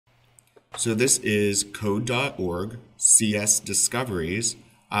So this is code.org CS Discoveries.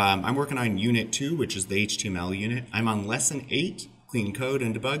 I'm working on Unit 2, which is the HTML unit. I'm on Lesson 8, Clean Code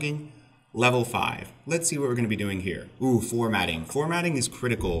and Debugging, Level 5. Let's see what we're going to be doing here. Formatting. Formatting is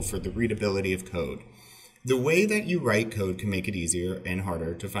critical for the readability of code. The way that you write code can make it easier and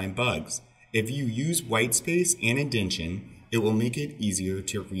harder to find bugs. If you use whitespace and indentation, it will make it easier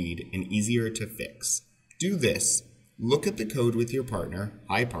to read and easier to fix. Do this. Look at the code with your partner,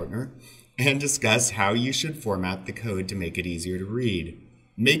 hi partner, and discuss how you should format the code to make it easier to read.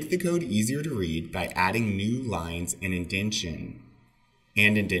 Make the code easier to read by adding new lines and indentation.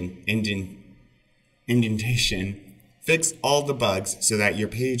 Indentation. Fix all the bugs so that your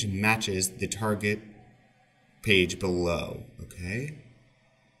page matches the target page below. Okay?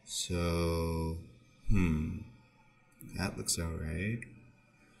 So, that looks alright.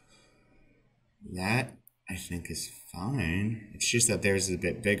 That I think is fine. It's just that theirs is a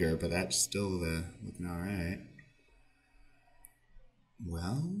bit bigger, but that's still looking alright.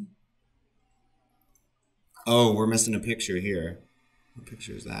 Well, oh, we're missing a picture here. What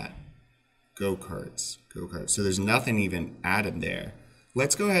picture is that? Go-karts. Go-karts. So there's nothing even added there.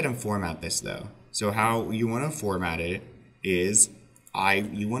 Let's go ahead and format this though. So how you want to format it is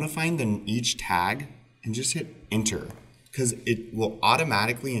you want to find each tag and just hit enter, because it will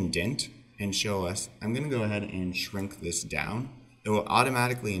automatically indent and show us. I'm going to go ahead and shrink this down. It will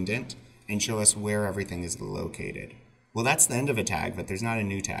automatically indent and show us where everything is located. Well, that's the end of a tag, but there's not a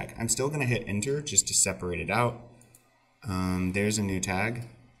new tag. I'm still going to hit enter just to separate it out. There's a new tag.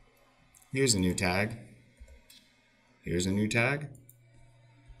 Here's a new tag. Here's a new tag.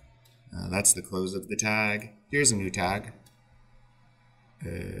 That's the close of the tag. Here's a new tag.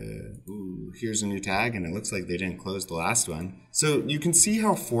 Here's a new tag, and it looks like they didn't close the last one. So you can see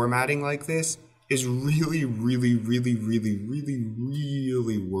how formatting like this is really, really, really, really, really,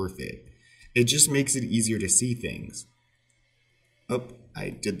 really worth it. It just makes it easier to see things. Oh, I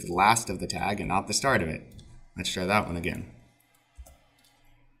did the last of the tag and not the start of it. Let's try that one again.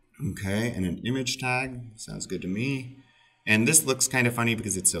 Okay, and an image tag. Sounds good to me. And this looks kind of funny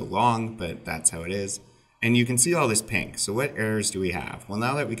because it's so long, but that's how it is. And you can see all this pink. So what errors do we have? Well,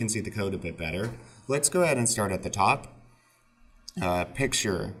 now that we can see the code a bit better, let's go ahead and start at the top.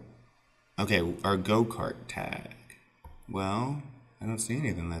 Picture. Okay, our go-kart tag. Well, I don't see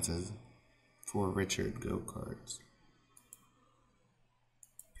anything that says for Richard go-karts.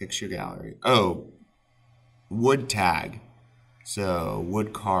 Picture gallery. Oh, wood tag. So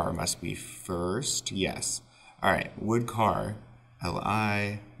wood car must be first. Yes. All right, wood car.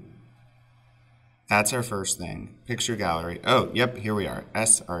 Li. That's our first thing. Picture gallery. Oh, yep, here we are.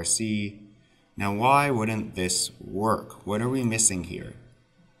 SRC. Now, why wouldn't this work? What are we missing here?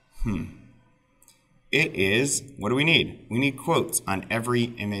 It is, what do we need? We need quotes on every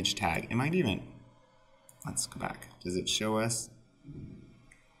image tag. It might even, let's go back. Does it show us?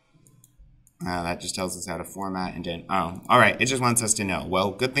 That just tells us how to format and then, oh, all right, it just wants us to know.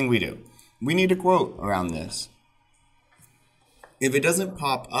 Well, good thing we do. We need a quote around this. If it doesn't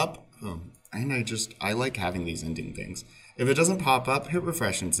pop up, and I like having these ending things. If it doesn't pop up, hit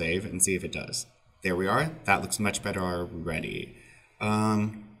refresh and save and see if it does. There we are. That looks much better already.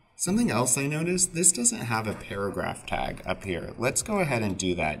 Something else I noticed, this doesn't have a paragraph tag up here. Let's go ahead and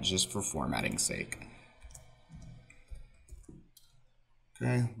do that just for formatting's sake.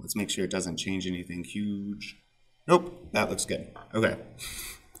 Okay, let's make sure it doesn't change anything huge. Nope, that looks good. Okay.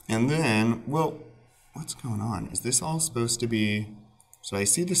 And then, well, what's going on? Is this all supposed to be... So I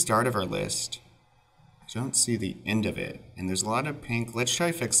see the start of our list. I don't see the end of it. And there's a lot of pink. Let's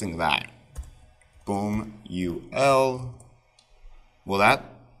try fixing that. Boom, UL. Well, that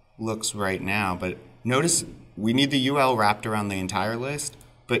looks right now, but notice we need the UL wrapped around the entire list,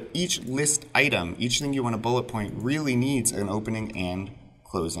 but each list item, each thing you want to bullet point really needs an opening and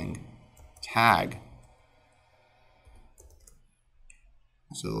closing tag.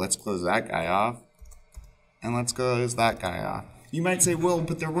 So let's close that guy off, and let's close that guy off. You might say, well,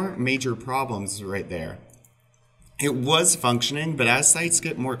 but there weren't major problems right there. It was functioning, but as sites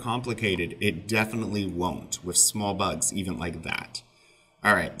get more complicated, it definitely won't with small bugs, even like that.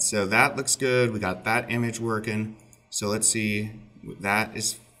 All right, so that looks good. We got that image working. So let's see, that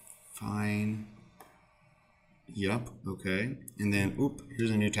is fine. Yup, okay. And then, here's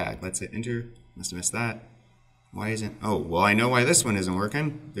a new tag. Let's hit enter. Must have missed that. Why isn't, oh, well, I know why this one isn't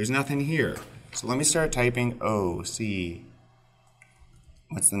working. There's nothing here. So let me start typing OC.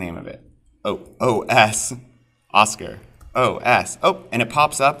 What's the name of it? OS. Oscar. OS. Oh, and it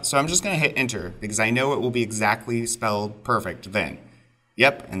pops up. So I'm just going to hit enter because I know it will be exactly spelled perfect then.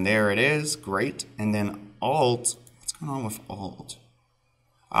 Yep, and there it is. Great. And then Alt. What's going on with Alt?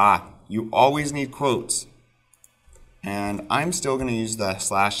 You always need quotes. And I'm still going to use the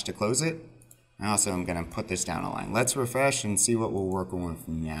slash to close it. And also I'm going to put this down a line. Let's refresh and see what we're working with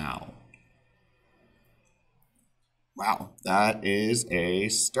now. Wow, that is a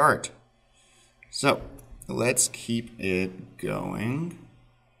start. So let's keep it going.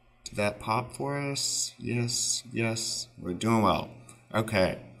 Did that pop for us? Yes, yes, we're doing well.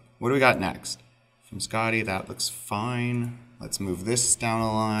 Okay, what do we got next? From Scotty, that looks fine. Let's move this down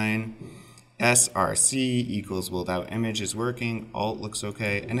a line. src equals without image is working. Alt looks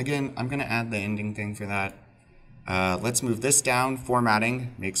okay. And again, I'm going to add the ending thing for that. Let's move this down.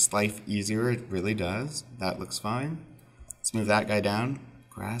 Formatting makes life easier. It really does. That looks fine. Let's move that guy down.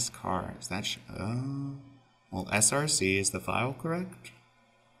 Grass car. Is that... well, src, is the file correct?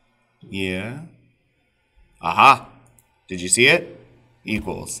 Yeah. Aha! Did you see it?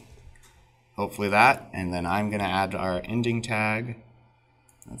 Equals. Hopefully that. And then I'm going to add our ending tag.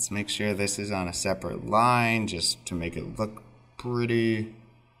 Let's make sure this is on a separate line just to make it look pretty.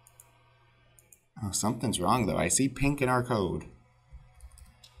 Oh, something's wrong though. I see pink in our code.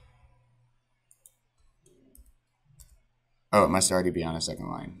 Oh, it must already be on a second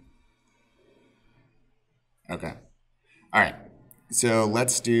line. Okay. All right. So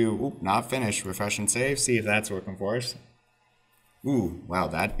let's do, not finished, refresh and save, see if that's working for us. Ooh, wow,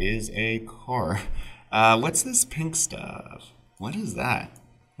 that is a car. What's this pink stuff? What is that?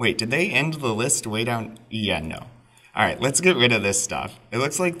 Wait, did they end the list way down? Yeah, no. All right, let's get rid of this stuff. It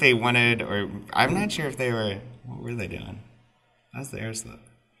looks like they wanted, or I'm not sure if they were, what were they doing? How's theirs look?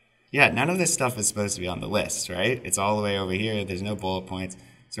 Yeah, none of this stuff is supposed to be on the list, right? It's all the way over here. There's no bullet points.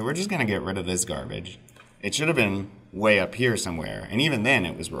 So we're just going to get rid of this garbage. It should have been way up here somewhere, and even then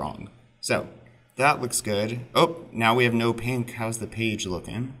it was wrong. So that looks good. Oh, now we have no pink. How's the page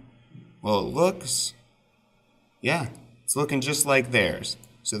looking? Well, it looks, yeah, it's looking just like theirs.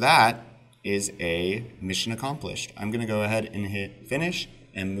 So that is a mission accomplished. I'm going to go ahead and hit finish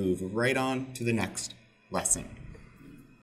and move right on to the next lesson.